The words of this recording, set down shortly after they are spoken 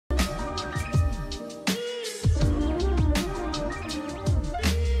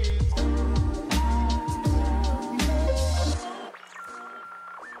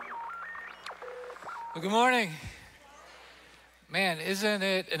Good morning. Man, isn't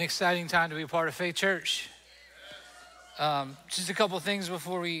it an exciting time to be a part of Faith Church? Just a couple things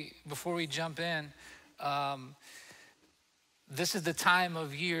before we jump in. This is the time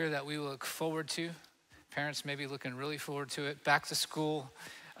of year that we look forward to. Parents may be looking really forward to it. Back to school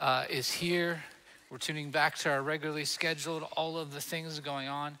is here. We're tuning back to our regularly scheduled, all of the things going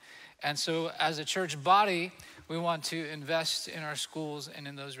on. And so as a church body, we want to invest in our schools and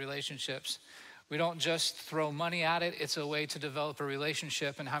in those relationships. We don't just throw money at it. It's a way to develop a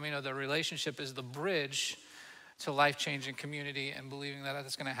relationship. And how many know the relationship is the bridge to life-changing community and believing that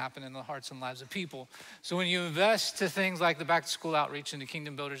that's going to happen in the hearts and lives of people. So when you invest to things like the back-to-school outreach and the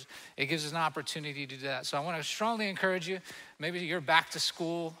Kingdom Builders, it gives us an opportunity to do that. So I want to strongly encourage you. Maybe you're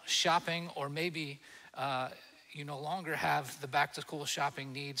back-to-school shopping, or maybe you no longer have the back-to-school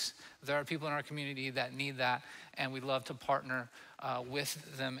shopping needs. There are people in our community that need that, and we'd love to partner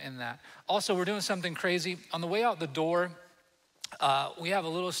with them in that. Also, we're doing something crazy. On the way out the door, we have a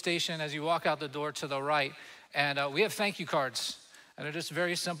little station as you walk out the door to the right, and we have thank you cards. And they're just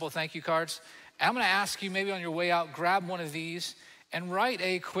very simple thank you cards. And I'm gonna ask you, maybe on your way out, grab one of these and write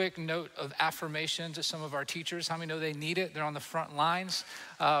a quick note of affirmation to some of our teachers. How many know they need it? They're on the front lines,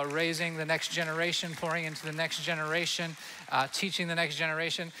 raising the next generation, pouring into the next generation, teaching the next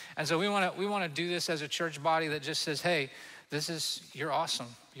generation. And so we wanna do this as a church body that just says, hey, you're awesome,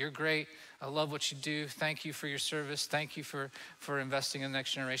 you're great. I love what you do. Thank you for your service. Thank you for investing in the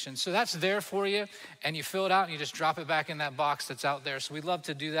next generation. So that's there for you, and you fill it out and you just drop it back in that box that's out there. So we'd love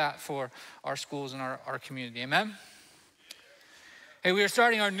to do that for our schools and our community. Amen? Hey, we are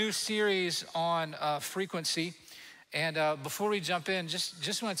starting our new series on frequency. And before we jump in,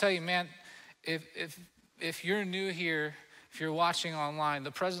 just want to tell you, man, if you're new here, if you're watching online,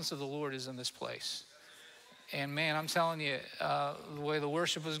 the presence of the Lord is in this place. And man, I'm telling you, the way the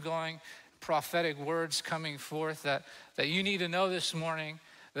worship was going, prophetic words coming forth that you need to know this morning,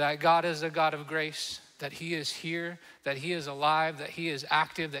 that God is a God of grace, that he is here, that he is alive, that he is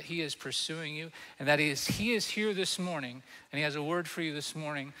active, that he is pursuing you, and that he is here this morning, and he has a word for you this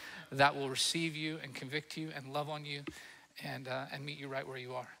morning that will receive you and convict you and love on you and meet you right where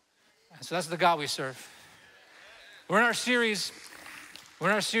you are. And so that's the God we serve. We're in our series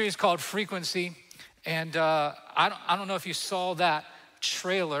called Frequency. And I don't know if you saw that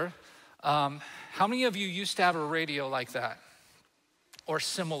trailer. How many of you used to have a radio like that or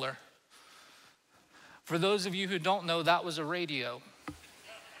similar? For those of you who don't know, that was a radio.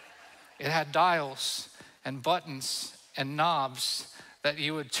 It had dials and buttons and knobs that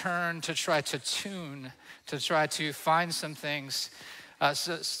you would turn to try to tune, to try to find some things.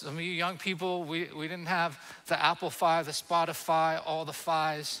 So some of you young people, we didn't have the Apple 5, the Spotify, all the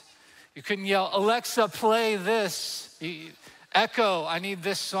fives. You couldn't yell, Alexa, play this. Echo, I need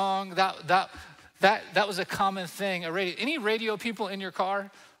this song. That was a common thing. A radio. Any radio people in your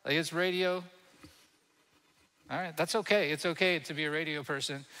car? Like it's radio? All right, that's okay. It's okay to be a radio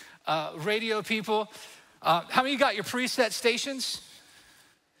person. Radio people, how many of you got your preset stations?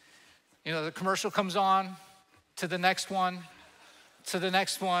 You know, the commercial comes on to the next one, to the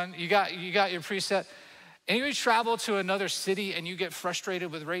next one. You got your preset. Anybody travel to another city and you get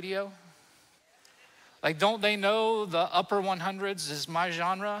frustrated with radio? Like, don't they know the upper 100s is my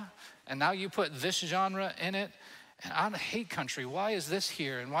genre? And now you put this genre in it? And I hate country. Why is this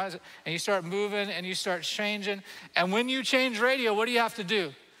here? And why is it? And you start moving and you start changing. And when you change radio, what do you have to do?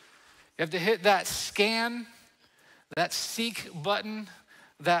 You have to hit that scan, that seek button,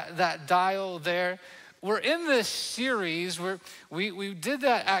 that dial there. We're in this series where we did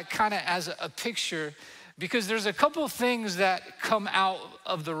that kind of as a picture, because there's a couple things that come out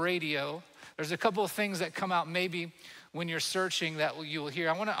of the radio. There's a couple of things that come out maybe when you're searching that you will hear.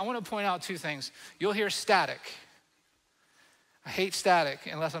 I want to point out two things. You'll hear static. I hate static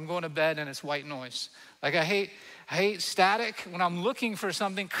unless I'm going to bed and it's white noise. Like I hate static. When I'm looking for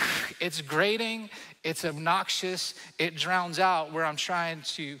something, it's grating, it's obnoxious, it drowns out where I'm trying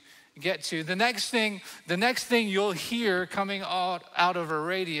to get to. The next thing you'll hear coming out of a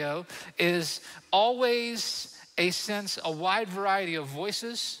radio is always a wide variety of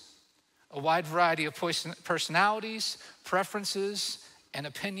voices, a wide variety of personalities, preferences, and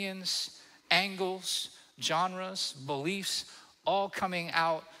opinions, angles, genres, beliefs, all coming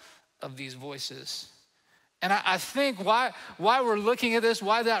out of these voices. And I think why we're looking at this,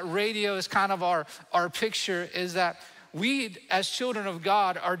 why that radio is kind of our picture, is that we, as children of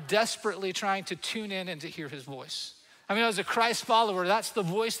God, are desperately trying to tune in and to hear his voice. I mean, as a Christ follower, that's the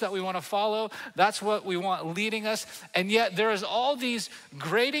voice that we want to follow. That's what we want leading us. And yet there is all these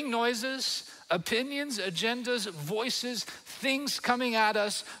grating noises, opinions, agendas, voices, things coming at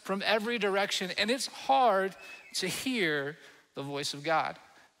us from every direction. And it's hard to hear the voice of God,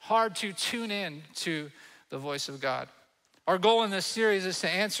 hard to tune in to the voice of God. Our goal in this series is to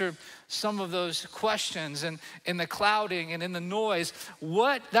answer some of those questions, and in the clouding and in the noise,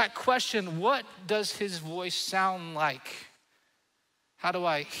 what does his voice sound like? How do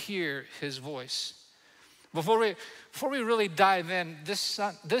I hear his voice? Before we really dive in, this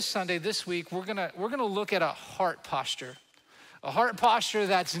Sunday, this week, we're gonna look at a heart posture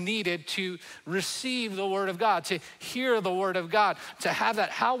that's needed to receive the word of God, to hear the word of God, to have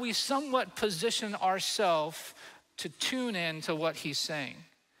that, how we somewhat position ourselves to tune in to what he's saying.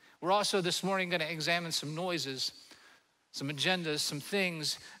 We're also this morning gonna examine some noises, some agendas, some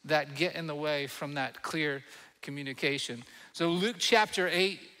things that get in the way from that clear communication. So Luke chapter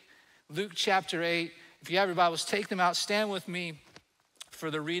 8, if you have your Bibles, take them out, stand with me for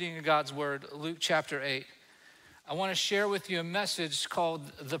the reading of God's word, Luke chapter 8. I wanna share with you a message called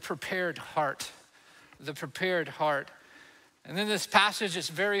The Prepared Heart, the prepared heart. And then this passage is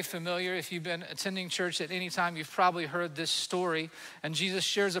very familiar. If you've been attending church at any time, you've probably heard this story. And Jesus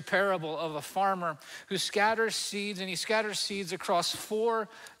shares a parable of a farmer who scatters seeds, and he scatters seeds across 4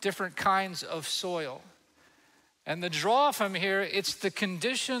 different kinds of soil. And the draw from here, it's the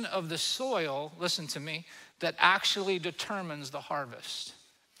condition of the soil, listen to me, that actually determines the harvest.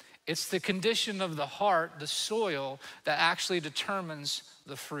 It's the condition of the heart, the soil, that actually determines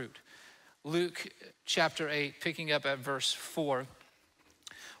the fruit. Luke chapter 8, picking up at verse 4.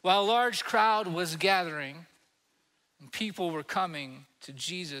 While a large crowd was gathering and people were coming to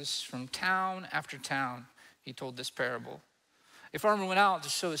Jesus from town after town, he told this parable. A farmer went out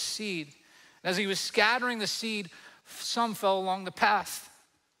to sow a seed. And as he was scattering the seed, some fell along the path.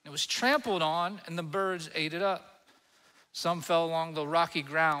 It was trampled on and the birds ate it up. Some fell along the rocky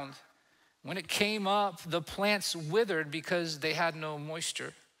ground. When it came up, the plants withered because they had no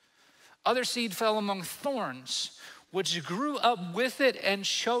moisture. Other seed fell among thorns, which grew up with it and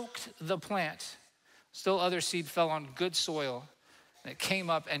choked the plant. Still other seed fell on good soil, and it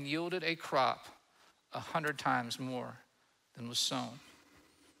came up and yielded a crop 100 times more than was sown.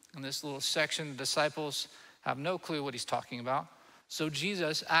 In this little section, the disciples have no clue what he's talking about. So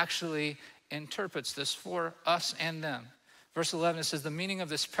Jesus actually interprets this for us and them. Verse 11, it says, the meaning of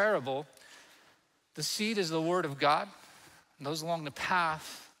this parable, the seed is the word of God, and those along the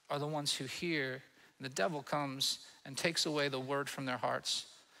path are the ones who hear, and the devil comes and takes away the word from their hearts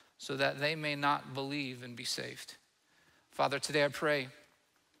so that they may not believe and be saved. Father, today I pray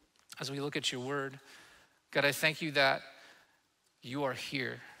as we look at your word, God, I thank you that you are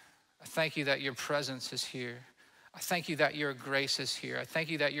here. I thank you that your presence is here. I thank you that your grace is here. I thank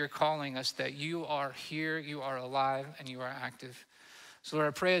you that you're calling us, that you are here, you are alive, and you are active. So Lord,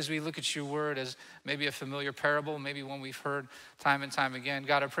 I pray as we look at your word as maybe a familiar parable, maybe one we've heard time and time again,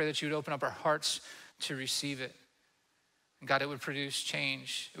 God, I pray that you would open up our hearts to receive it. And God, it would produce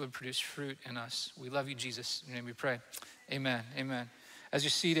change. It would produce fruit in us. We love you, Jesus. In your name we pray. Amen, amen. As you're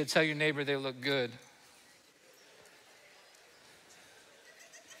seated, tell your neighbor they look good.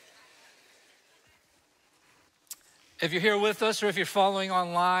 If you're here with us or if you're following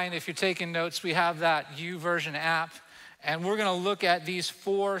online, if you're taking notes, we have that YouVersion app. And we're gonna look at these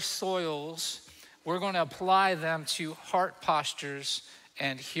 4 soils. We're gonna apply them to heart postures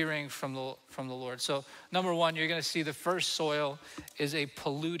and hearing from the Lord. So number 1, you're gonna see the first soil is a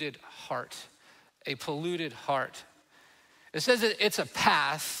polluted heart. A polluted heart. It says that it's a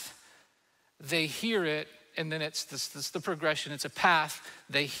path. They hear it, and then it's the progression. It's a path.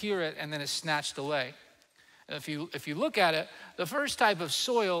 They hear it, and then it's snatched away. If you look at it, the first type of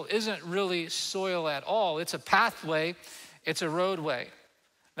soil isn't really soil at all. It's a pathway, it's a roadway.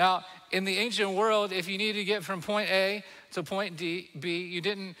 Now, in the ancient world, if you needed to get from point A to point B, you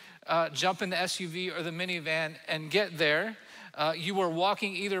didn't jump in the SUV or the minivan and get there. You were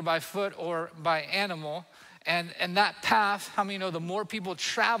walking either by foot or by animal. And that path, how many know the more people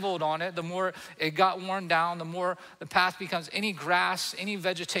traveled on it, the more it got worn down, the more the path becomes any grass, any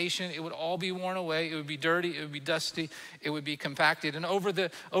vegetation, it would all be worn away. It would be dirty, it would be dusty, it would be compacted. And over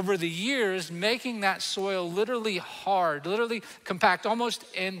the years, making that soil literally hard, literally compact, almost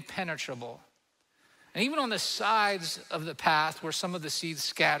impenetrable. And even on the sides of the path where some of the seeds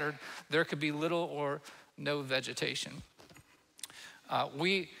scattered, there could be little or no vegetation.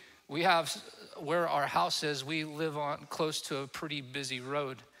 We have, where our house is, we live on close to a pretty busy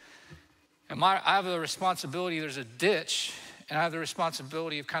road. And I have the responsibility, there's a ditch, and I have the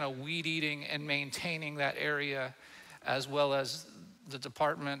responsibility of kind of weed eating and maintaining that area, as well as the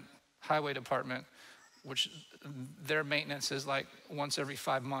highway department, which their maintenance is like once every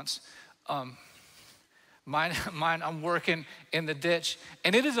 5 months. Mine, I'm working in the ditch.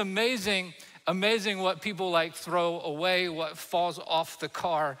 And it is amazing what people like throw away, what falls off the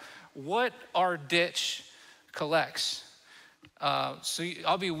car, what our ditch collects.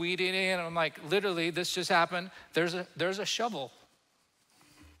 I'll be weeding it, and I'm like, literally, this just happened. There's a shovel.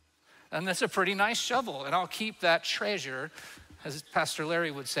 And that's a pretty nice shovel. And I'll keep that treasure, as Pastor Larry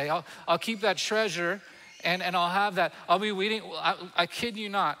would say. I'll keep that treasure, and I'll have that. I'll be weeding. I kid you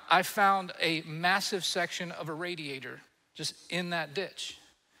not. I found a massive section of a radiator just in that ditch.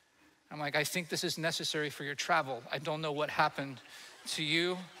 I'm like, I think this is necessary for your travel. I don't know what happened to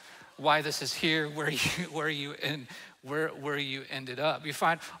you, why this is here, where you ended up. You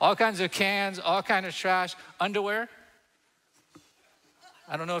find all kinds of cans, all kinds of trash, underwear.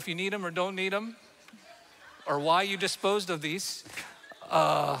 I don't know if you need them or don't need them, or why you disposed of these,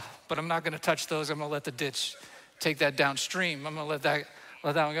 but I'm not gonna touch those. I'm gonna let the ditch take that downstream. I'm gonna let that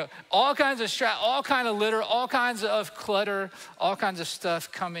one go. All kinds of all kind of litter, all kinds of clutter, all kinds of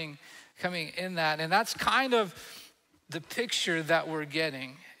stuff coming in that. And that's kind of the picture that we're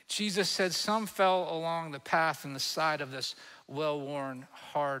getting. Jesus said some fell along the path in the side of this well-worn,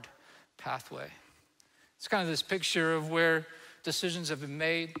 hard pathway. It's kind of this picture of where decisions have been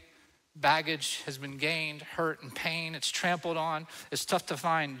made, baggage has been gained, hurt and pain, it's trampled on. It's tough to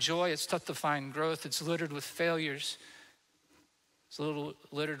find joy, it's tough to find growth. It's littered with failures. It's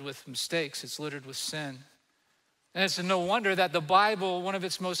littered with mistakes, it's littered with sin. And it's no wonder that the Bible, one of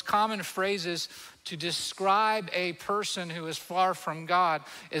its most common phrases to describe a person who is far from God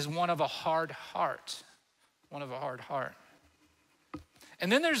is one of a hard heart. One of a hard heart.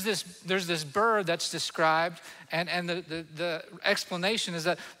 And then there's this bird that's described, and the explanation is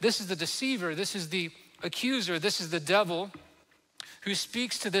that this is the deceiver, this is the accuser, this is the devil who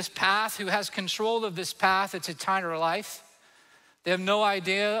speaks to this path, who has control of this path, its entire life. They have no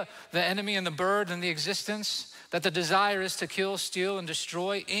idea, the enemy and the bird and the existence, that the desire is to kill, steal, and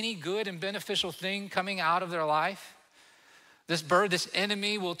destroy any good and beneficial thing coming out of their life. This bird, this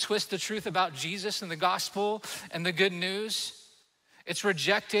enemy, will twist the truth about Jesus and the gospel and the good news. It's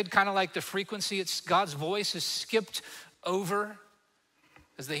rejected, kind of like the frequency. It's God's voice is skipped over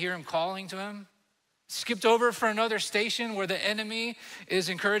as they hear him calling to him. Skipped over for another station where the enemy is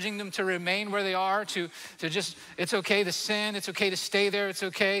encouraging them to remain where they are, to just, it's okay to sin, it's okay to stay there, it's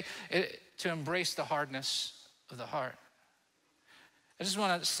okay to embrace the hardness of the heart. I just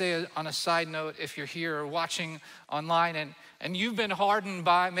want to say on a side note, if you're here or watching online and you've been hardened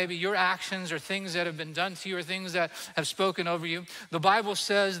by maybe your actions or things that have been done to you or things that have spoken over you, the Bible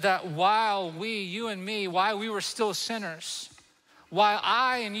says that while you and me, while we were still sinners, while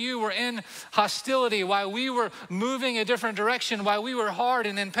I and you were in hostility, while we were moving a different direction, while we were hard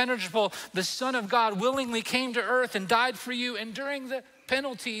and impenetrable, the Son of God willingly came to earth and died for you, enduring the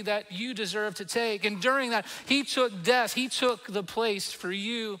penalty that you deserve to take. And during that, he took death. He took the place for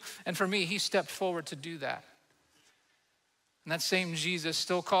you and for me. He stepped forward to do that. And that same Jesus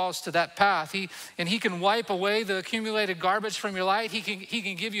still calls to that path. He can wipe away the accumulated garbage from your life. He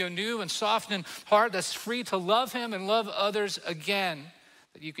can give you a new and softened heart that's free to love him and love others again.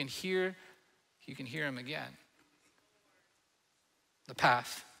 That you can hear him again. The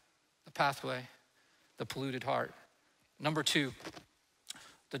path, the pathway, the polluted heart. Number 2,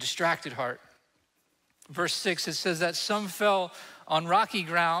 the distracted heart. Verse 6, it says that some fell on rocky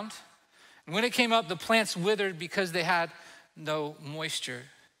ground, and when it came up, the plants withered because they had no moisture.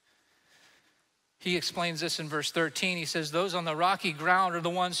 He explains this in verse 13. He says, those on the rocky ground are the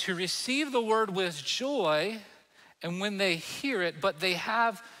ones who receive the word with joy, and when they hear it, but they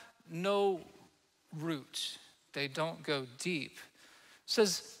have no root. They don't go deep. It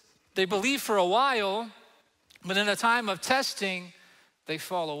says they believe for a while, but in a time of testing, they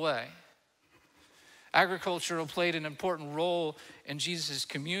fall away. Agriculture played an important role in Jesus'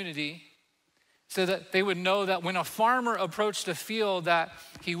 community so that they would know that when a farmer approached a field that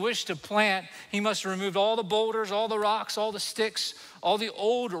he wished to plant, he must remove all the boulders, all the rocks, all the sticks, all the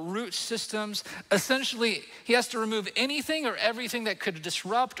old root systems. Essentially, he has to remove anything or everything that could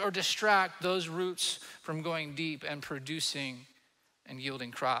disrupt or distract those roots from going deep and producing and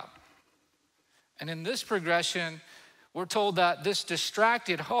yielding crop. And in this progression, we're told that this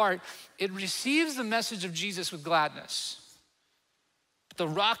distracted heart, it receives the message of Jesus with gladness. But the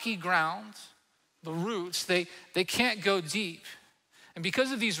rocky ground, the roots, they can't go deep. And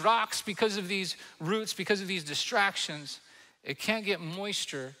because of these rocks, because of these roots, because of these distractions, it can't get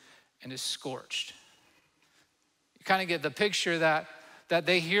moisture and is scorched. You kind of get the picture that that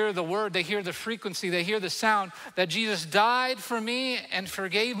they hear the word, they hear the frequency, they hear the sound, that Jesus died for me and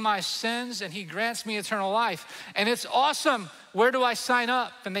forgave my sins, and he grants me eternal life. And it's awesome. Where do I sign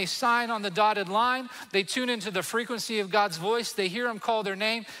up? And they sign on the dotted line. They tune into the frequency of God's voice. They hear him call their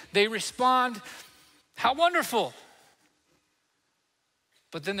name. They respond, how wonderful.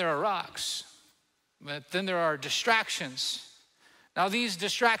 But then there are rocks. But then there are distractions. Now these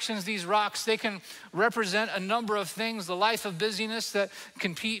distractions, these rocks, they can represent a number of things, the life of busyness that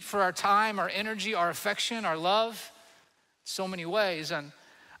compete for our time, our energy, our affection, our love, so many ways. And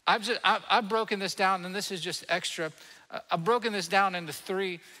I've broken this down, and this is just extra. I've broken this down into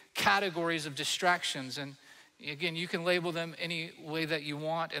 3 categories of distractions. And again, you can label them any way that you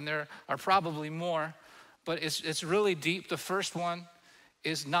want, and there are probably more, but it's really deep. The first one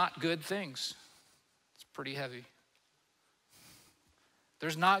is not good things. It's pretty heavy.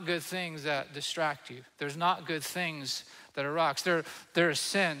 There's not good things that distract you. There's not good things that are rocks. There is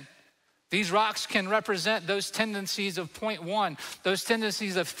sin. These rocks can represent those tendencies of point 1, those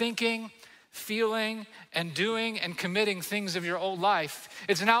tendencies of thinking, feeling, and doing and committing things of your old life.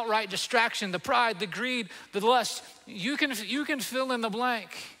 It's an outright distraction, the pride, the greed, the lust. You can fill in the blank.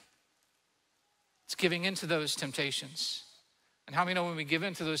 It's giving into those temptations. And how many know when we give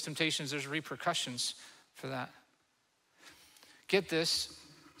into those temptations, there's repercussions for that? Get this,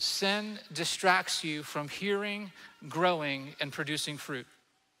 sin distracts you from hearing, growing, and producing fruit.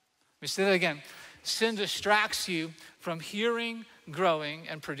 Let me say that again. Sin distracts you from hearing, growing,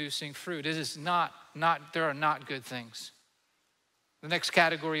 and producing fruit. It is there are not good things. The next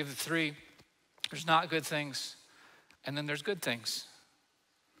category of the 3, there's not good things, and then there's good things.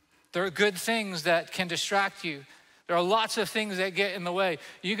 There are good things that can distract you. There are lots of things that get in the way.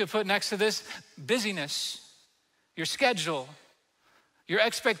 You could put next to this busyness, your schedule, your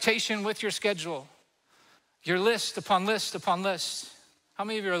expectation with your schedule, your list upon list upon list. How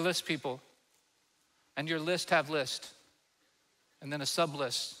many of you are list people? And your list have list, and then a sub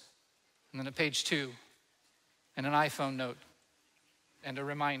list, and then a page 2, and an iPhone note, and a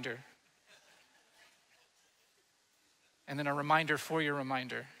reminder, and then a reminder for your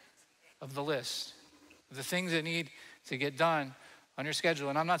reminder of the list, of the things that need to get done on your schedule.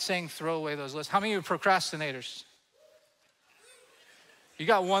 And I'm not saying throw away those lists. How many of you are procrastinators? You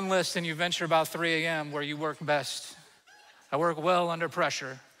got one list and you venture about 3 a.m. where you work best. I work well under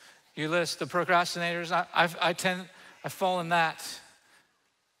pressure. You list the procrastinators. I fall in that.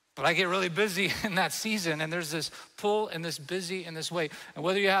 But I get really busy in that season, and there's this pull and this busy and this wait. And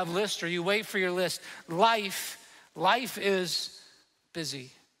whether you have lists or you wait for your list, life is busy.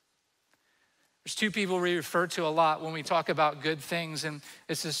 There's 2 people we refer to a lot when we talk about good things, and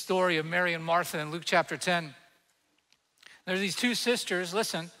it's the story of Mary and Martha in Luke chapter 10. There's these 2 sisters,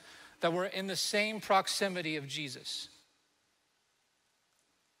 listen, that were in the same proximity of Jesus.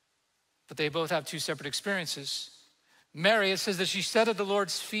 But they both have 2 separate experiences. Mary, it says that she sat at the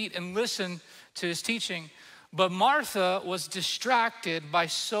Lord's feet and listened to his teaching. But Martha was distracted by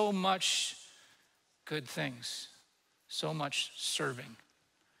so much good things, so much serving.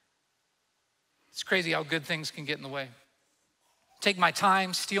 It's crazy how good things can get in the way. Take my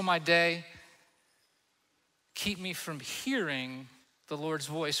time, steal my day, keep me from hearing the Lord's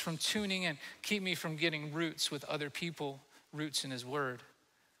voice, from tuning in, keep me from getting roots with other people, roots in his word.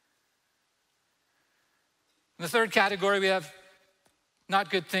 In the 3rd category, we have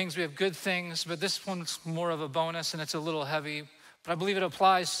not good things, we have good things, but this one's more of a bonus and it's a little heavy, but I believe it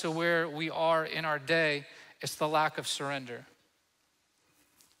applies to where we are in our day. It's the lack of surrender.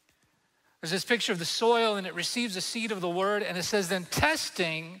 There's this picture of the soil, and it receives the seed of the word, and it says then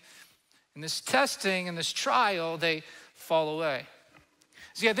testing and this trial, they fall away.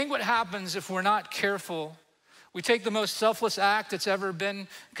 See, I think what happens if we're not careful, we take the most selfless act that's ever been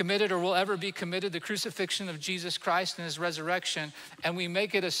committed or will ever be committed, the crucifixion of Jesus Christ and his resurrection, and we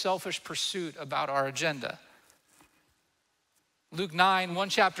make it a selfish pursuit about our agenda. Luke 9, 1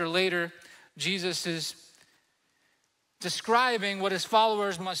 chapter later, Jesus is describing what his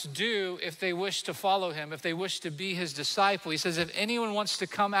followers must do if they wish to follow him, if they wish to be his disciple. He says, if anyone wants to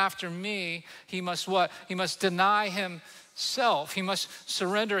come after me, he must what? He must deny himself. He must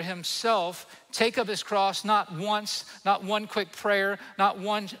surrender himself, take up his cross, not once, not one quick prayer, not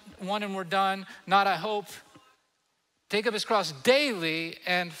one and we're done, not I hope. Take up his cross daily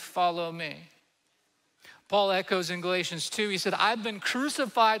and follow me. Paul echoes in Galatians 2, he said, I've been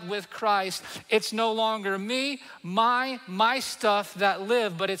crucified with Christ. It's no longer me, my stuff that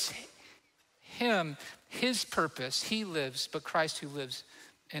live, but it's him, his purpose. He lives, but Christ who lives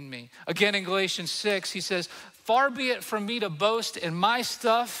in me. Again, in Galatians 6, he says, far be it from me to boast in my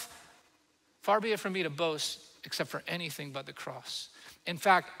stuff, far be it from me to boast except for anything but the cross. In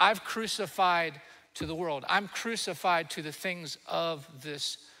fact, I've crucified to the world. I'm crucified to the things of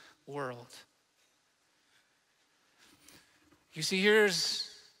this world. You see, here's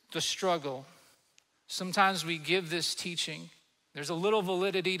the struggle. Sometimes we give this teaching. There's a little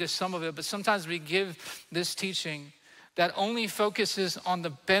validity to some of it, but sometimes we give this teaching that only focuses on the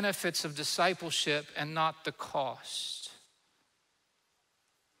benefits of discipleship and not the cost.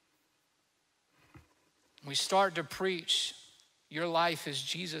 We start to preach, your life is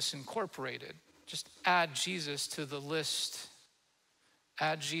Jesus incorporated. Just add Jesus to the list.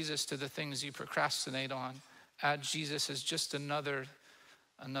 Add Jesus to the things you procrastinate on. Add Jesus as just another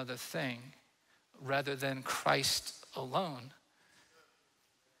thing rather than Christ alone.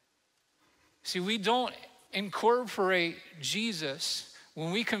 See, we don't incorporate Jesus.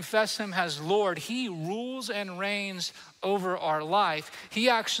 When we confess him as Lord, he rules and reigns over our life. He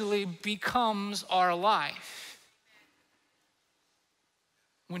actually becomes our life.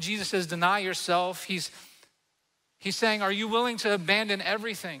 When Jesus says, deny yourself, he's saying, are you willing to abandon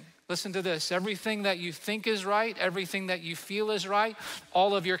everything? Listen to this, everything that you think is right, everything that you feel is right,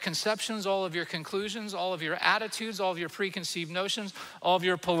 all of your conceptions, all of your conclusions, all of your attitudes, all of your preconceived notions, all of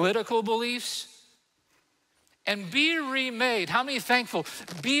your political beliefs, and be remade. How many thankful?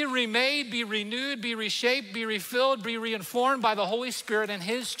 Be remade, be renewed, be reshaped, be refilled, be reinformed by the Holy Spirit and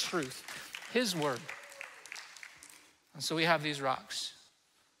his truth, his word. And so we have these rocks,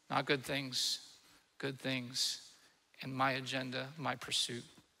 not good things, and my agenda, my pursuit.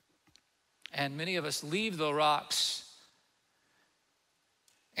 And many of us leave the rocks.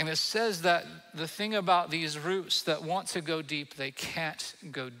 And it says that the thing about these roots that want to go deep, they can't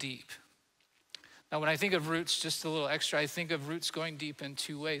go deep. Now, when I think of roots, just a little extra, I think of roots going deep in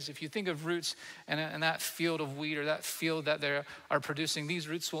two ways. If you think of roots and that field of wheat or that field that they are producing, these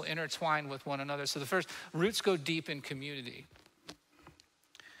roots will intertwine with one another. So the first, roots go deep in community.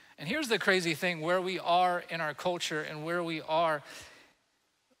 And here's the crazy thing, where we are in our culture and where we are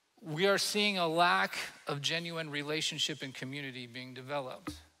seeing a lack of genuine relationship and community being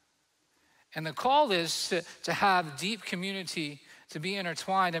developed. And the call is to have deep community, to be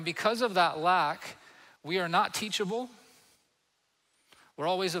intertwined. And because of that lack, we are not teachable. We're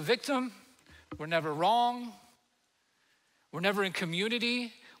always a victim. We're never wrong. We're never in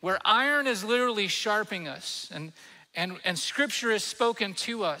community. Where iron is literally sharpening us and scripture is spoken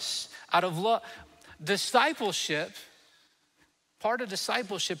to us out of love. Discipleship, part of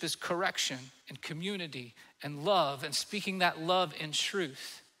discipleship is correction and community and love and speaking that love in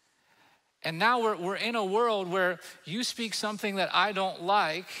truth. And now we're in a world where you speak something that I don't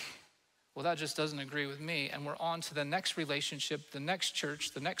like, well, that just doesn't agree with me. And we're on to the next relationship, the next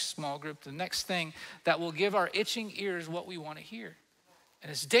church, the next small group, the next thing that will give our itching ears what we want to hear. And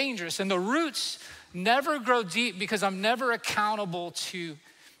it's dangerous. And the roots never grow deep because I'm never accountable to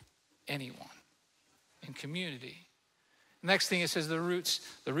anyone in community. Next thing it says the roots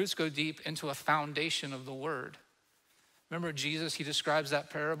go deep into a foundation of the word. Remember Jesus, he describes that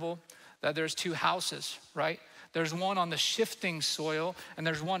parable that there's two houses, right? There's one on the shifting soil and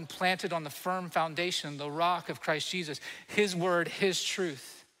there's one planted on the firm foundation, the rock of Christ Jesus, his word, his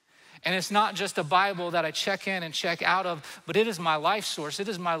truth. And it's not just a Bible that I check in and check out of, but it is my life source. It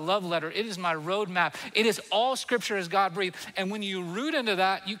is my love letter. It is my roadmap. It is all scripture as God breathed. And when you root into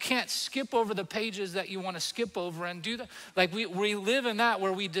that, you can't skip over the pages that you want to skip over and do that. Like we live in that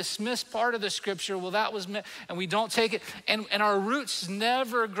where we dismiss part of the scripture. Well, that was meant, and we don't take it. And our roots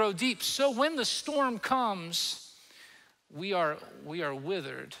never grow deep. So when the storm comes, we are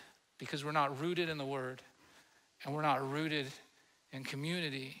withered because we're not rooted in the word and we're not rooted in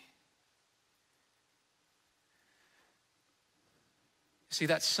community. See,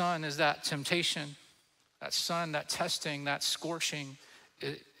 that sun is that temptation. That sun, that testing, that scorching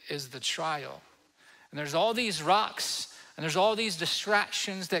is the trial. And there's all these rocks and there's all these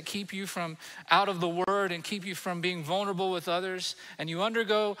distractions that keep you from out of the word and keep you from being vulnerable with others. And you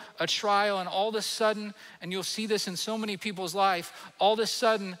undergo a trial and all of a sudden, and you'll see this in so many people's life, all of a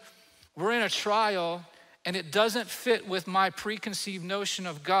sudden we're in a trial and it doesn't fit with my preconceived notion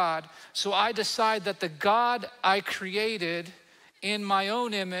of God. So I decide that the God I created in my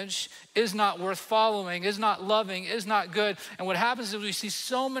own image is not worth following, is not loving, is not good. And what happens is we see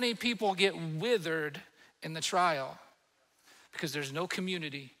so many people get withered in the trial because there's no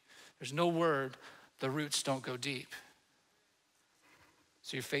community, there's no word, the roots don't go deep.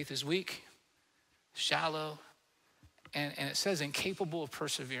 So your faith is weak, shallow, and it says incapable of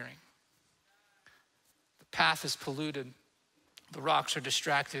persevering. The path is polluted, the rocks are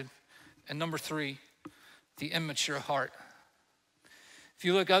distracted. And number 3, the immature heart. If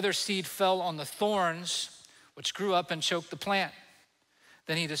you look, other seed fell on the thorns, which grew up and choked the plant.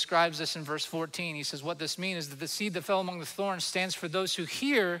 Then he describes this in verse 14. He says, what this means is that the seed that fell among the thorns stands for those who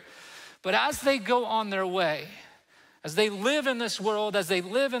hear, but as they go on their way, as they live in this world, as they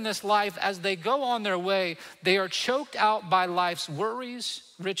live in this life, as they go on their way, they are choked out by life's worries,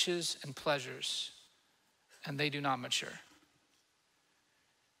 riches, and pleasures, and they do not mature.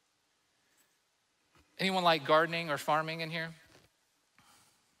 Anyone like gardening or farming in here?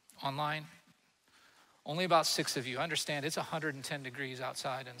 Online? Only about 6 of you. Understand, it's 110 degrees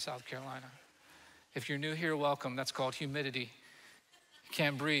outside in South Carolina. If you're new here, welcome. That's called humidity. You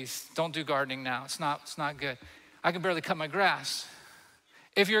can't breathe. Don't do gardening now. It's not good. I can barely cut my grass.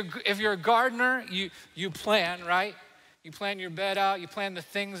 If you're a gardener, you plan, right? You plan your bed out, you plan the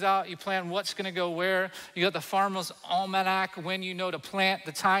things out, you plan what's gonna go where. You got the farmer's almanac, when you know to plant,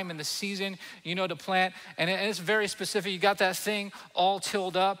 the time and the season you know to plant. And it's very specific. You got that thing all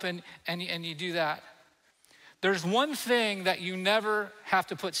tilled up and you do that. There's one thing that you never have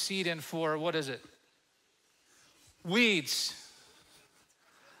to put seed in for. What is it? Weeds.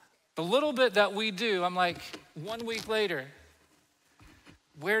 The little bit that we do, I'm like, 1 week later,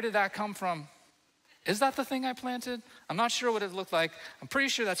 where did that come from? Is that the thing I planted? I'm not sure what it looked like. I'm pretty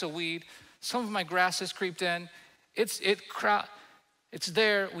sure that's a weed. Some of my grass has creeped in. It's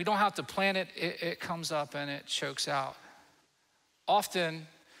there. We don't have to plant it. It comes up and it chokes out. Often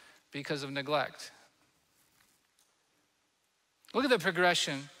because of neglect. Look at the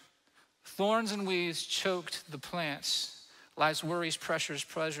progression. Thorns and weeds choked the plants. Life's worries, pressures,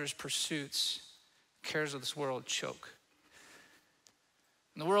 pleasures, pursuits, cares of this world choke.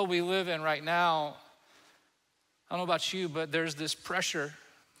 In the world we live in right now, I don't know about you, but there's this pressure.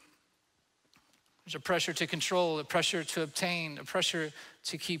 There's a pressure to control, a pressure to obtain, a pressure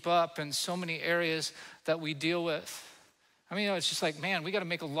to keep up in so many areas that we deal with. I mean, it's just like, man, we got to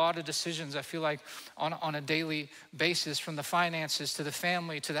make a lot of decisions, I feel like, on a daily basis, from the finances to the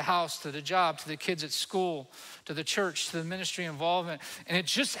family, to the house, to the job, to the kids at school, to the church, to the ministry involvement. And it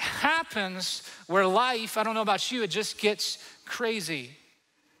just happens where life, I don't know about you, it just gets crazy.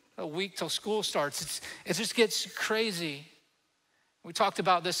 A week till school starts, it just gets crazy. We talked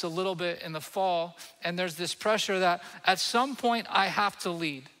about this a little bit in the fall, and there's this pressure that at some point I have to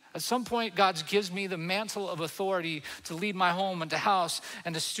lead. At some point, God gives me the mantle of authority to lead my home and to house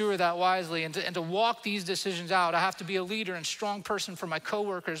and to steward that wisely and to walk these decisions out. I have to be a leader and strong person for my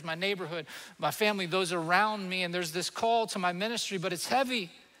coworkers, my neighborhood, my family, those around me. And there's this call to my ministry, but it's heavy,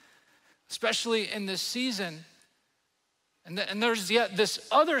 especially in this season. And there's yet this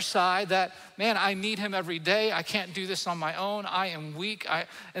other side that, man, I need him every day. I can't do this on my own. I am weak.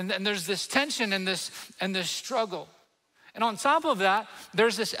 And there's this tension and this struggle. And on top of that,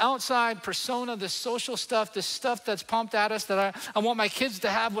 there's this outside persona, this social stuff, this stuff that's pumped at us that I want my kids to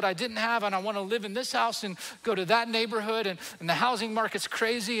have what I didn't have, and I want to live in this house and go to that neighborhood, and the housing market's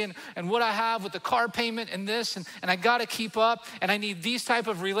crazy, and what I have with the car payment and this, and I got to keep up, and I need these type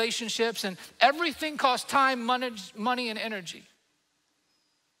of relationships, and everything costs time, money, and energy.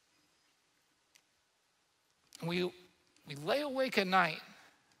 And we lay awake at night,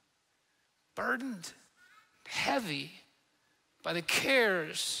 burdened, heavy, by the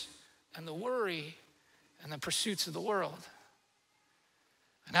cares and the worry and the pursuits of the world.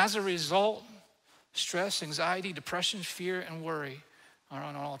 And as a result, stress, anxiety, depression, fear, and worry are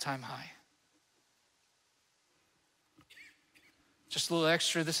on an all-time high. Just a little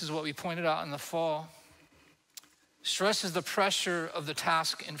extra, this is what we pointed out in the fall. Stress is the pressure of the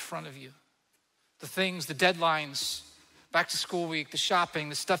task in front of you. The things, the deadlines, back to school week, the shopping,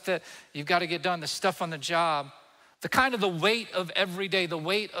 the stuff that you've got to get done, the stuff on the job, the weight of every day, the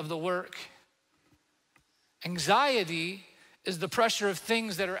weight of the work. Anxiety is the pressure of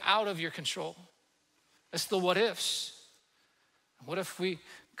things that are out of your control. It's the what ifs. What if we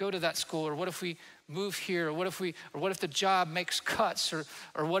go to that school, or what if we move here, or what if the job makes cuts, or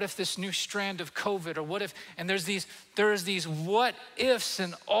what if this new strand of COVID, or what if, and there's these what ifs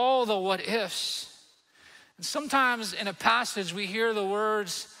and all the what ifs. And sometimes in a passage we hear the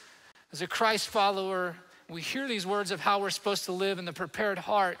words as a Christ follower, we hear these words of how we're supposed to live in the prepared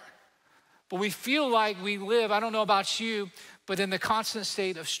heart, but we feel like we live, I don't know about you, but in the constant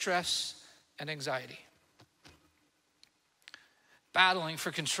state of stress and anxiety. Battling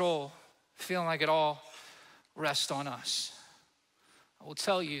for control, feeling like it all rests on us. I will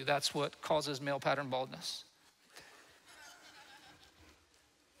tell you that's what causes male pattern baldness.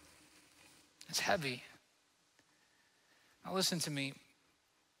 It's heavy. Now listen to me.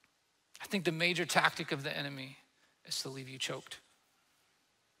 I think the major tactic of the enemy is to leave you choked,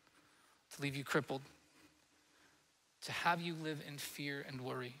 to leave you crippled, to have you live in fear and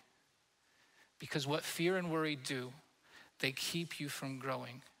worry. Because what fear and worry do, they keep you from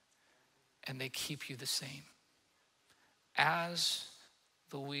growing, and they keep you the same. As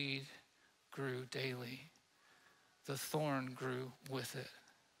the weed grew daily, the thorn grew with it.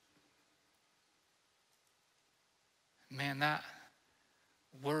 Man, that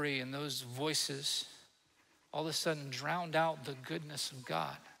worry and those voices all of a sudden drowned out the goodness of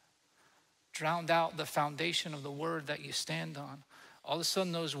God, drowned out the foundation of the word that you stand on. All of a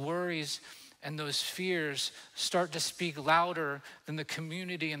sudden those worries and those fears start to speak louder than the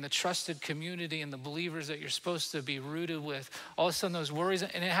community and the trusted community and the believers that you're supposed to be rooted with. All of a sudden those worries,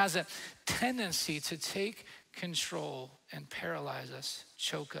 and it has a tendency to take control and paralyze us,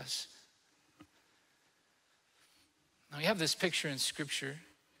 choke us. Now we have this picture in Scripture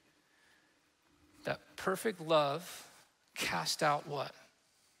that perfect love cast out what?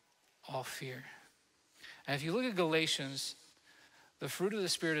 All fear. And if you look at Galatians, the fruit of the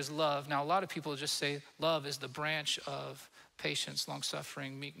Spirit is love. Now, a lot of people just say love is the branch of patience,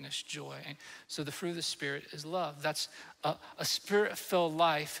 long-suffering, meekness, joy. And so the fruit of the Spirit is love. That's a Spirit-filled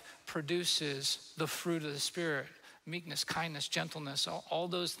life produces the fruit of the Spirit, meekness, kindness, gentleness, all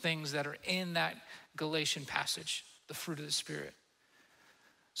those things that are in that Galatian passage, the fruit of the Spirit.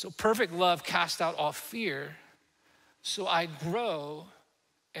 So perfect love casts out all fear, so I grow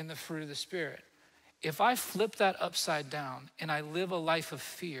in the fruit of the Spirit. If I flip that upside down and I live a life of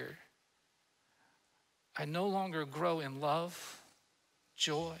fear, I no longer grow in love,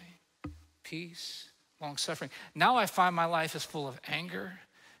 joy, peace, long-suffering. Now I find my life is full of anger,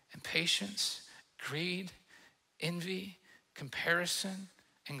 impatience, greed, envy, comparison,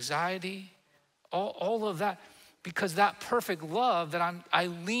 anxiety, all of that. Because that perfect love that I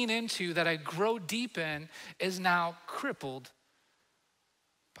lean into, that I grow deep in, is now crippled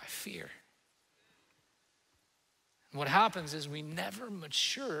by fear. And what happens is we never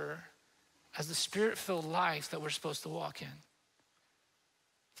mature as the Spirit-filled life that we're supposed to walk in.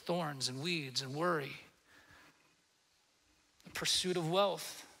 Thorns and weeds and worry. The pursuit of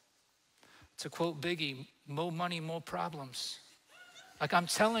wealth. To quote Biggie, more money, more problems. Like I'm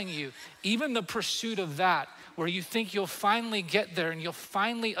telling you, even the pursuit of that, where you think you'll finally get there and you'll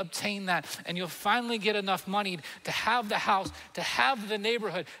finally obtain that and you'll finally get enough money to have the house, to have the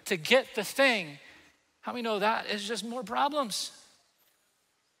neighborhood, to get the thing. How many know that is just more problems?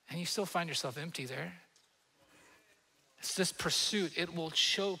 And you still find yourself empty there. It's this pursuit, it will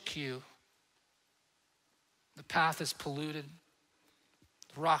choke you. The path is polluted,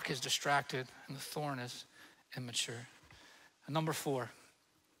 the rock is distracted, and the thorn is immature. And number 4,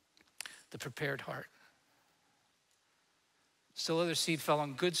 the prepared heart. Still other seed fell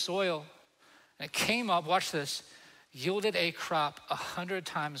on good soil, and it came up, watch this, yielded a crop 100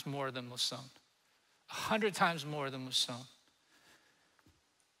 times more than was sown. 100 times more than was sown.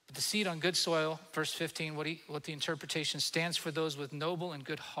 But the seed on good soil, verse 15, what the interpretation stands for, those with noble and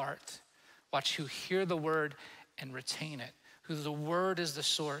good heart. Watch, who hear the word and retain it, who the word is the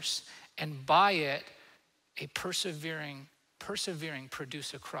source, and by it, a persevering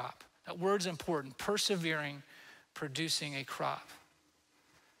produce a crop. That word's important, persevering, producing a crop.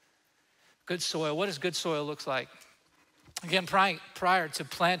 Good soil, what does good soil look like? Again, prior to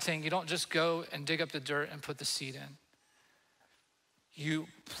planting, you don't just go and dig up the dirt and put the seed in. You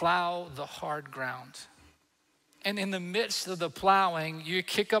plow the hard ground. And in the midst of the plowing, you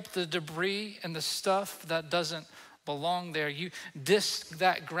kick up the debris and the stuff that doesn't belong there. You disc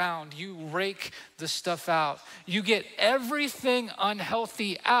that ground. You rake the stuff out. You get everything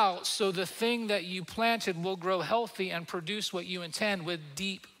unhealthy out so the thing that you planted will grow healthy and produce what you intend with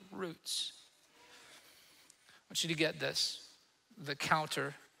deep roots. I want you to get this, the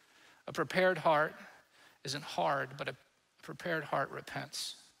counter. A prepared heart isn't hard, but a prepared heart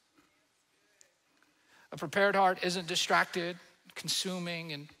repents. A prepared heart isn't distracted,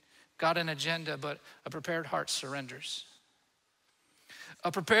 consuming, and got an agenda, but a prepared heart surrenders.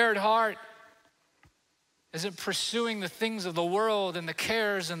 A prepared heart isn't pursuing the things of the world and the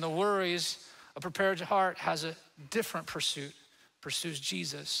cares and the worries. A prepared heart has a different pursuit, pursues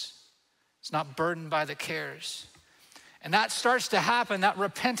Jesus. It's not burdened by the cares. And that starts to happen, that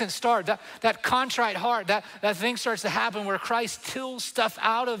repentant start, that contrite heart, that thing starts to happen where Christ tills stuff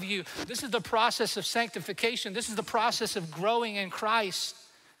out of you. This is the process of sanctification. This is the process of growing in Christ.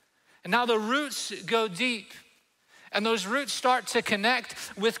 And now the roots go deep, and those roots start to connect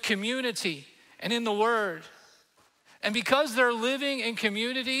with community and in the Word. And because they're living in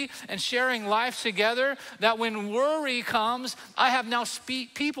community and sharing life together, that when worry comes, I have now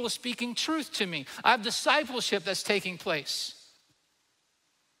people speaking truth to me. I have discipleship that's taking place.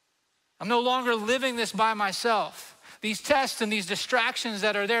 I'm no longer living this by myself. These tests and these distractions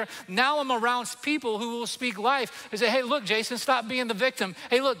that are there. Now I'm around people who will speak life and say, hey, look, Jason, stop being the victim.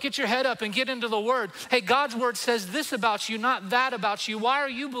 Hey, look, get your head up and get into the word. Hey, God's word says this about you, not that about you. Why are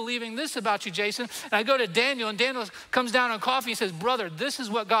you believing this about you, Jason? And I go to Daniel, and Daniel comes down on coffee and says, brother, this is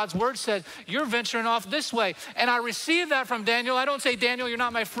what God's word said. You're venturing off this way. And I receive that from Daniel. I don't say, Daniel, you're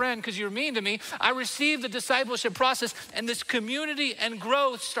not my friend because you're mean to me. I receive the discipleship process, and this community and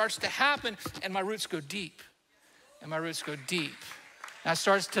growth starts to happen, and my roots go deep. And my roots go deep. And I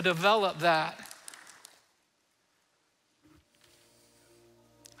starts to develop that.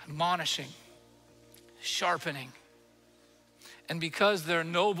 Admonishing, sharpening. And because they're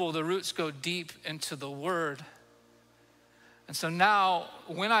noble, the roots go deep into the word. And so now,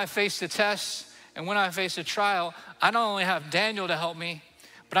 when I face a test and when I face a trial, I not only have Daniel to help me,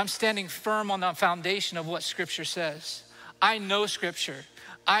 but I'm standing firm on the foundation of what Scripture says. I know Scripture.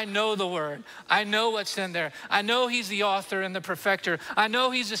 I know the word. I know what's in there. I know he's the author and the perfecter. I know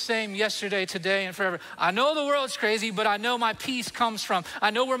he's the same yesterday, today, and forever. I know the world's crazy, but I know my peace comes from.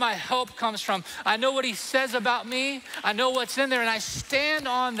 I know where my help comes from. I know what he says about me. I know what's in there, and I stand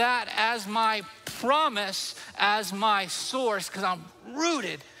on that as my promise, as my source, because I'm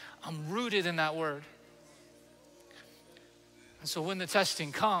rooted. I'm rooted in that word. And so when the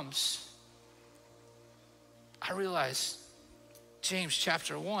testing comes, I realize James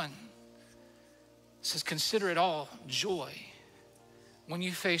chapter 1 says, consider it all joy when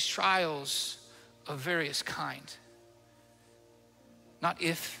you face trials of various kind. Not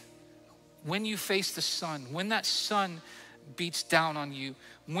if, when you face the sun, when that sun beats down on you,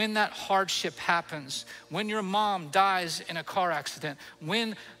 when that hardship happens, when your mom dies in a car accident,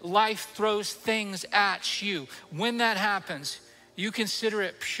 when life throws things at you, when that happens, you consider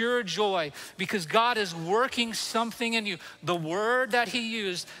it pure joy because God is working something in you. The word that he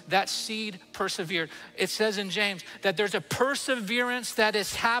used, that seed persevered. It says in James that there's a perseverance that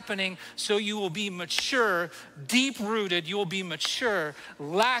is happening so you will be mature, deep-rooted, you will be mature,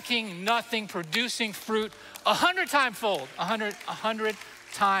 lacking nothing, producing fruit 100 times fold, 100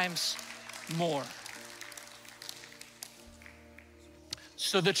 times more.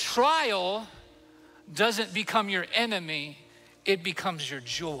 So the trial doesn't become your enemy, it becomes your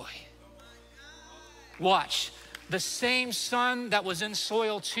joy. Watch. The same sun that was in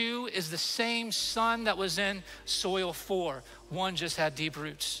soil 2 is the same sun that was in soil 4. One just had deep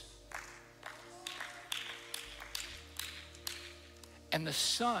roots. And the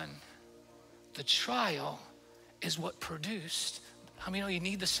sun, the trial, is what produced. How many know you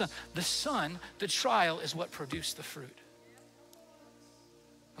need the sun? The sun, the trial, is what produced the fruit.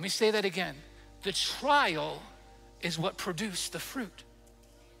 Let me say that again. The trial is what produced the fruit.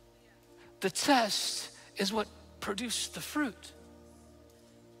 The test is what produced the fruit.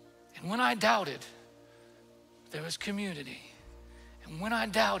 And when I doubted, there was community. And when I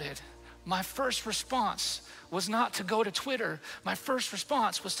doubted, my first response was not to go to Twitter. My first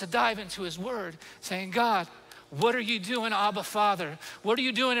response was to dive into his word, saying, God, what are you doing, Abba Father? What are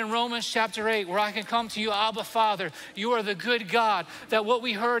you doing in Romans chapter 8 where I can come to you, Abba Father? You are the good God. That what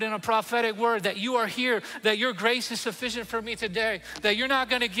we heard in a prophetic word, that you are here, that your grace is sufficient for me today, that you're not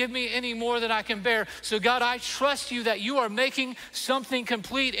going to give me any more than I can bear. So God, I trust you that you are making something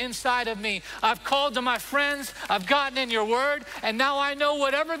complete inside of me. I've called to my friends, I've gotten in your word, and now I know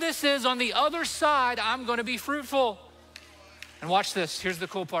whatever this is on the other side, I'm going to be fruitful. And watch this. Here's the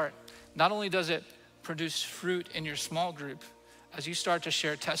cool part. Not only does it produce fruit in your small group, as you start to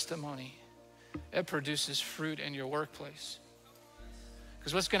share testimony, it produces fruit in your workplace.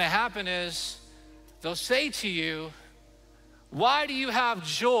 Because what's going to happen is they'll say to you, why do you have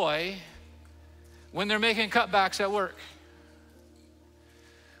joy when they're making cutbacks at work?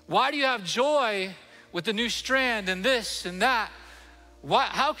 Why do you have joy with the new strand and this and that?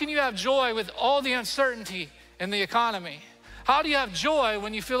 How can you have joy with all the uncertainty in the economy? How do you have joy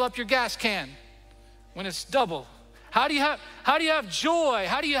when you fill up your gas can? When it's double? How do you have joy?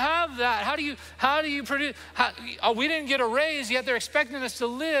 How do you have that? How do you produce? We didn't get a raise, yet they're expecting us to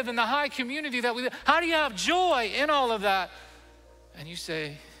live in the high community that we live. How do you have joy in all of that? And you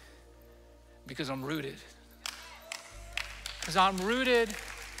say, because I'm rooted. Because I'm rooted.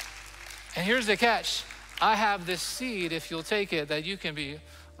 And here's the catch. I have this seed, if you'll take it, that you can be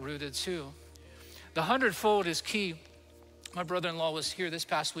rooted too. The 100-fold is key. My brother-in-law was here this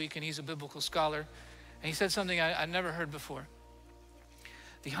past week, and he's a biblical scholar. And he said something I never heard before.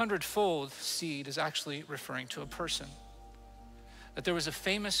 The 100-fold seed is actually referring to a person. That there was a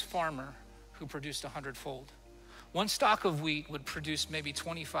famous farmer who produced 100-fold. One stalk of wheat would produce maybe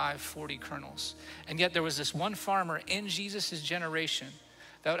 25, 40 kernels. And yet there was this one farmer in Jesus' generation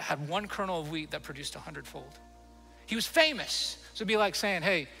that had one kernel of wheat that produced 100-fold. He was famous. So it'd be like saying,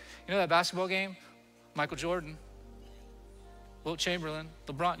 hey, you know that basketball game? Michael Jordan, Wilt Chamberlain,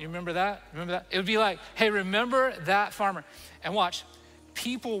 LeBron, you remember that? Remember that? It would be like, hey, remember that farmer? And watch,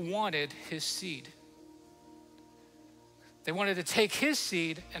 people wanted his seed. They wanted to take his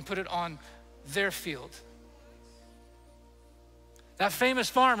seed and put it on their field. That famous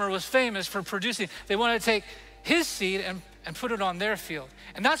farmer was famous for producing. They wanted to take his seed and put it on their field.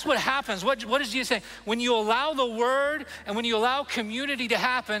 And that's what happens. What is Jesus saying? When you allow the word and when you allow community to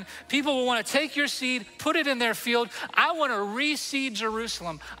happen, people will want to take your seed, put it in their field. I want to reseed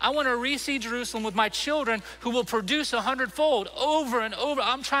Jerusalem. I want to reseed Jerusalem with my children who will produce 100-fold over and over.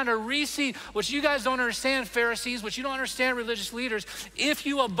 I'm trying to reseed. What you guys don't understand, Pharisees, what you don't understand, religious leaders, if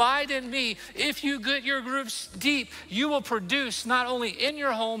you abide in me, if you get your groups deep, you will produce not only in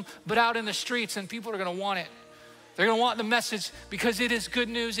your home, but out in the streets, and people are going to want it. They're going to want the message because it is good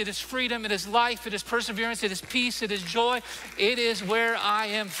news, it is freedom, it is life, it is perseverance, it is peace, it is joy. It is where I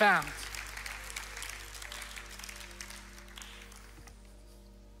am found.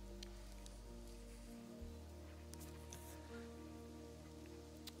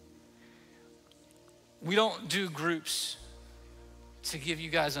 We don't do groups to give you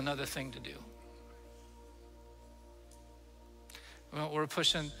guys another thing to do. We're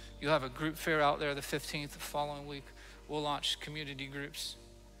pushing, you'll have a group fair out there the 15th, the following week. We'll launch community groups.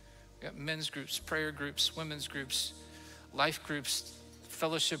 We got men's groups, prayer groups, women's groups, life groups,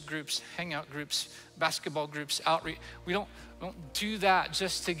 fellowship groups, hangout groups, basketball groups, outreach. We don't do that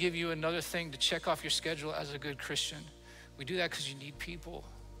just to give you another thing to check off your schedule as a good Christian. We do that because you need people.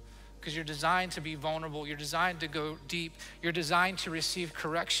 Because you're designed to be vulnerable. You're designed to go deep. You're designed to receive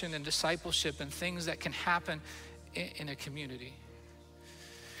correction and discipleship and things that can happen in a community.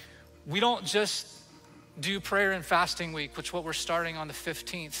 We don't just do prayer and fasting week, which is what we're starting on the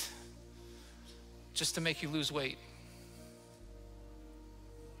 15th, just to make you lose weight.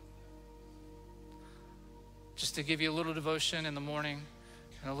 Just to give you a little devotion in the morning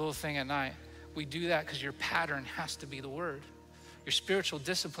and a little thing at night. We do that because your pattern has to be the word. Your spiritual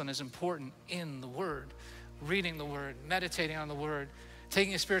discipline is important in the word. Reading the word, meditating on the word,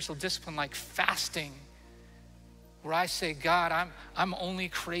 taking a spiritual discipline like fasting, where I say, God, I'm only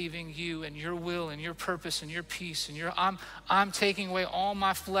craving you and your will and your purpose and your peace and I'm taking away all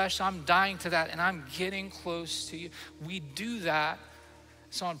my flesh. I'm dying to that and I'm getting close to you. We do that.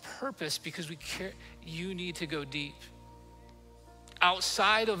 It's on purpose because we care. You need to go deep.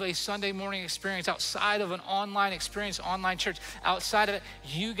 Outside of a Sunday morning experience, outside of an online experience, online church, outside of it,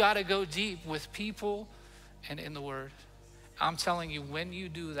 you got to go deep with people and in the word. I'm telling you, when you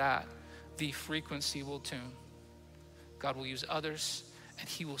do that, the frequency will tune. God will use others and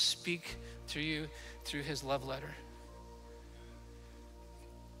he will speak through you through his love letter.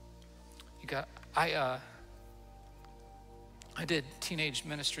 I did teenage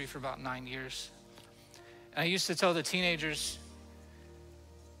ministry for about 9 years. And I used to tell the teenagers,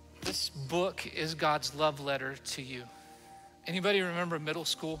 this book is God's love letter to you. Anybody remember middle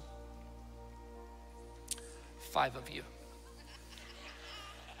school? 5 of you.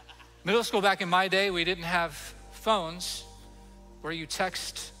 Middle school back in my day, we didn't have phones where you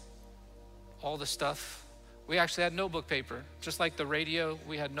text all the stuff. We actually had notebook paper. Just like the radio,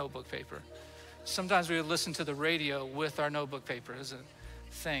 we had notebook paper. Sometimes we would listen to the radio with our notebook paper as a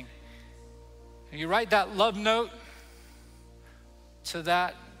thing. And you write that love note to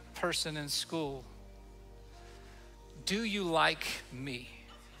that person in school. Do you like me?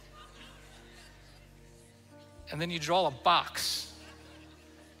 And then you draw a box.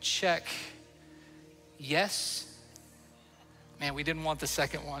 Check yes. Man, we didn't want the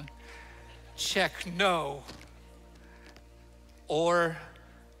second one. Check no. Or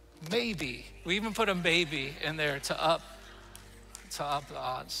maybe. We even put a maybe in there to up the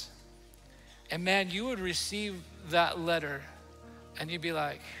odds. And man, you would receive that letter and you'd be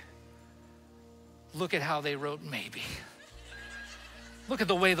like, look at how they wrote maybe. Look at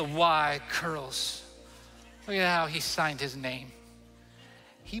the way the Y curls. Look at how he signed his name.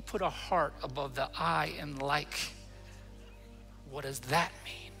 He put a heart above the I in like. What does that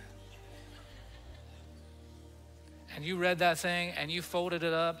mean? And you read that thing and you folded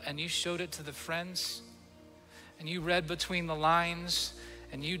it up and you showed it to the friends and you read between the lines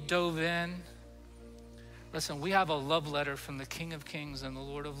and you dove in. Listen, we have a love letter from the King of Kings and the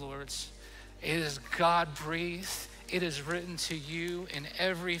Lord of Lords. It is God-breathed. it is written to you in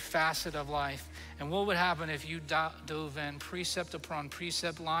every facet of life. And what would happen if you dove in precept upon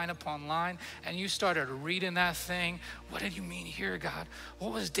precept, line upon line, and you started reading that thing? What did you mean here, God?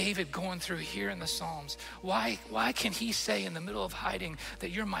 What was David going through here in the Psalms? Why can he say in the middle of hiding that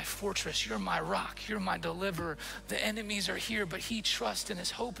you're my fortress, you're my rock, you're my deliverer? The enemies are here, but he trusts and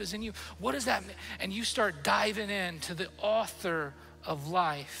his hope is in you. What does that mean? And you start diving into the author of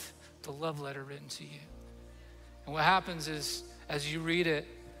life, the love letter written to you. And what happens is, as you read it,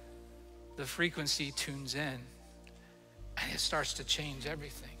 the frequency tunes in and it starts to change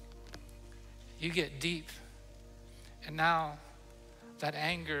everything. You get deep, and now that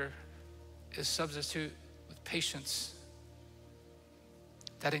anger is substituted with patience.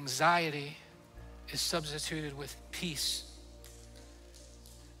 That anxiety is substituted with peace.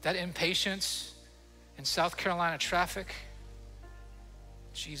 That impatience in South Carolina traffic,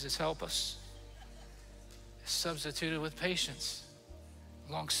 Jesus help us, is substituted with patience,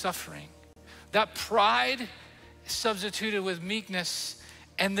 long suffering. That pride is substituted with meekness.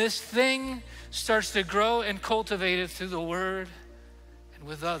 And this thing starts to grow and cultivate it through the word and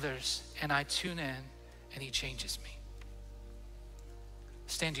with others. And I tune in and he changes me.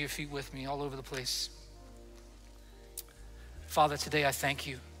 Stand to your feet with me all over the place. Father, today I thank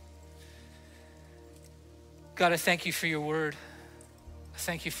you. God, I thank you for your word. I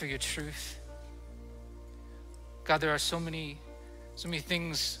thank you for your truth. God, there are so many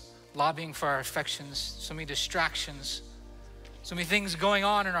things lobbying for our affections, so many distractions, so many things going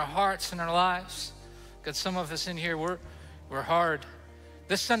on in our hearts and our lives. God, some of us in here, we're hard.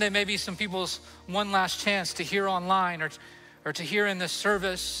 This Sunday may be some people's one last chance to hear online or to hear in this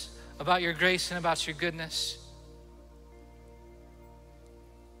service about your grace and about your goodness.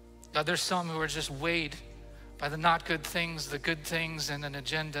 God, there's some who are just weighed by the not good things, the good things, and an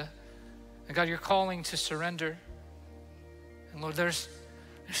agenda. And God, you're calling to surrender. And Lord, there's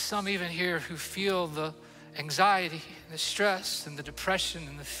some even here who feel the anxiety, the stress, and the depression,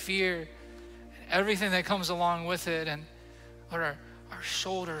 and the fear, and everything that comes along with it. And Lord, our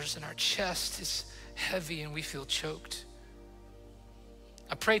shoulders and our chest is heavy and we feel choked.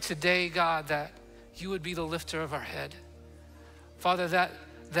 I pray today, God, that you would be the lifter of our head. Father,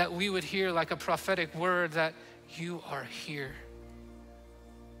 that we would hear like a prophetic word that you are here.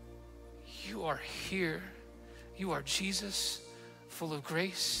 You are here. You are Jesus, full of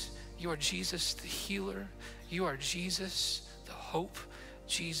grace. You are Jesus, the healer. You are Jesus, the hope.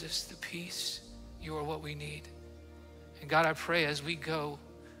 Jesus, the peace. You are what we need. And God, I pray as we go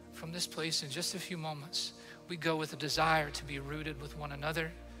from this place in just a few moments, we go with a desire to be rooted with one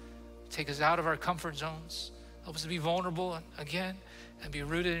another. Take us out of our comfort zones. Help us to be vulnerable again and be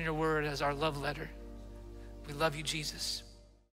rooted in your word as our love letter. We love you, Jesus.